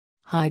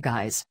Hi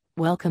guys,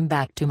 welcome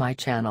back to my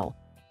channel.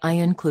 I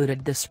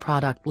included this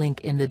product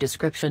link in the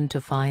description to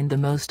find the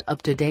most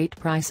up-to-date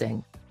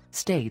pricing.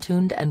 Stay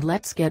tuned and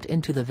let's get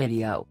into the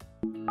video.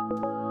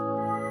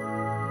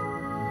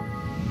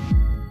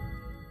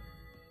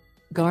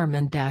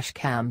 Garmin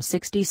Dashcam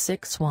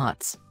 66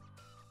 watts.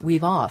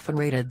 We've often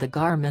rated the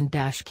Garmin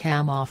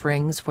Dashcam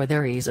offerings for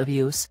their ease of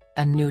use,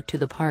 and new to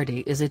the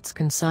party is its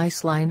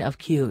concise line of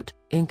cute,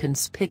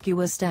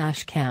 inconspicuous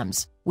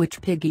dashcams,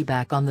 which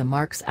piggyback on the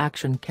Mark's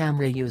action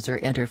camera user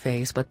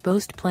interface but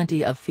boast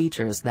plenty of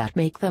features that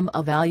make them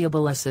a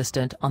valuable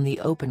assistant on the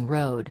open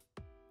road.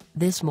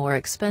 This more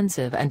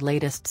expensive and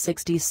latest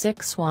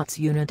 66 watts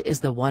unit is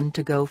the one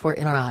to go for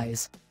in our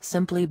eyes,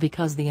 simply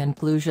because the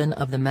inclusion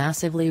of the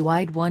massively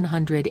wide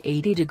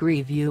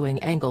 180-degree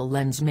viewing angle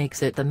lens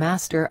makes it the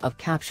master of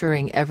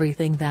capturing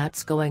everything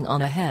that's going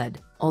on ahead,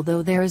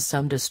 although there is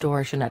some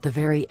distortion at the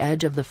very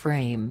edge of the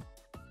frame.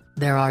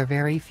 There are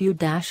very few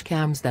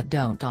dashcams that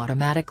don't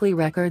automatically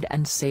record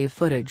and save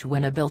footage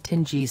when a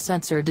built-in G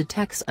sensor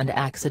detects an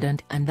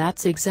accident, and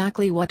that's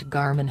exactly what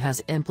Garmin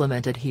has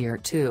implemented here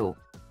too.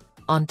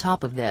 On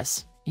top of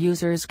this,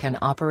 users can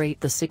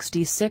operate the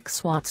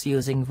 66 watts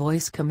using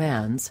voice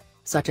commands,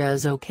 such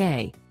as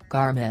OK,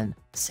 Garmin,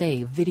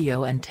 save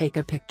video and take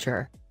a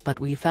picture,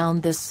 but we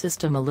found this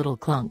system a little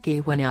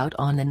clunky when out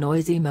on a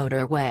noisy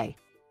motorway.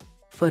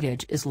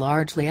 Footage is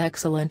largely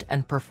excellent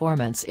and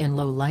performance in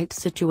low-light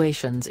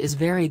situations is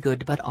very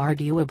good, but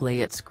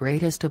arguably its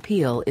greatest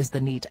appeal is the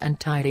neat and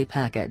tidy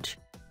package.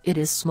 It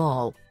is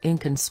small,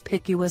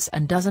 inconspicuous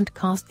and doesn't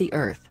cost the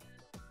earth.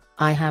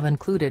 I have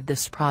included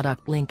this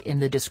product link in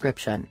the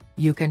description.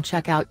 You can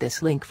check out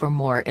this link for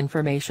more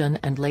information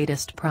and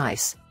latest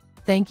price.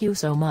 Thank you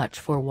so much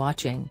for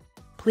watching.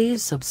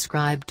 Please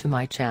subscribe to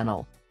my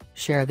channel,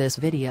 share this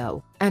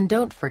video, and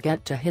don't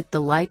forget to hit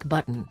the like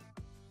button.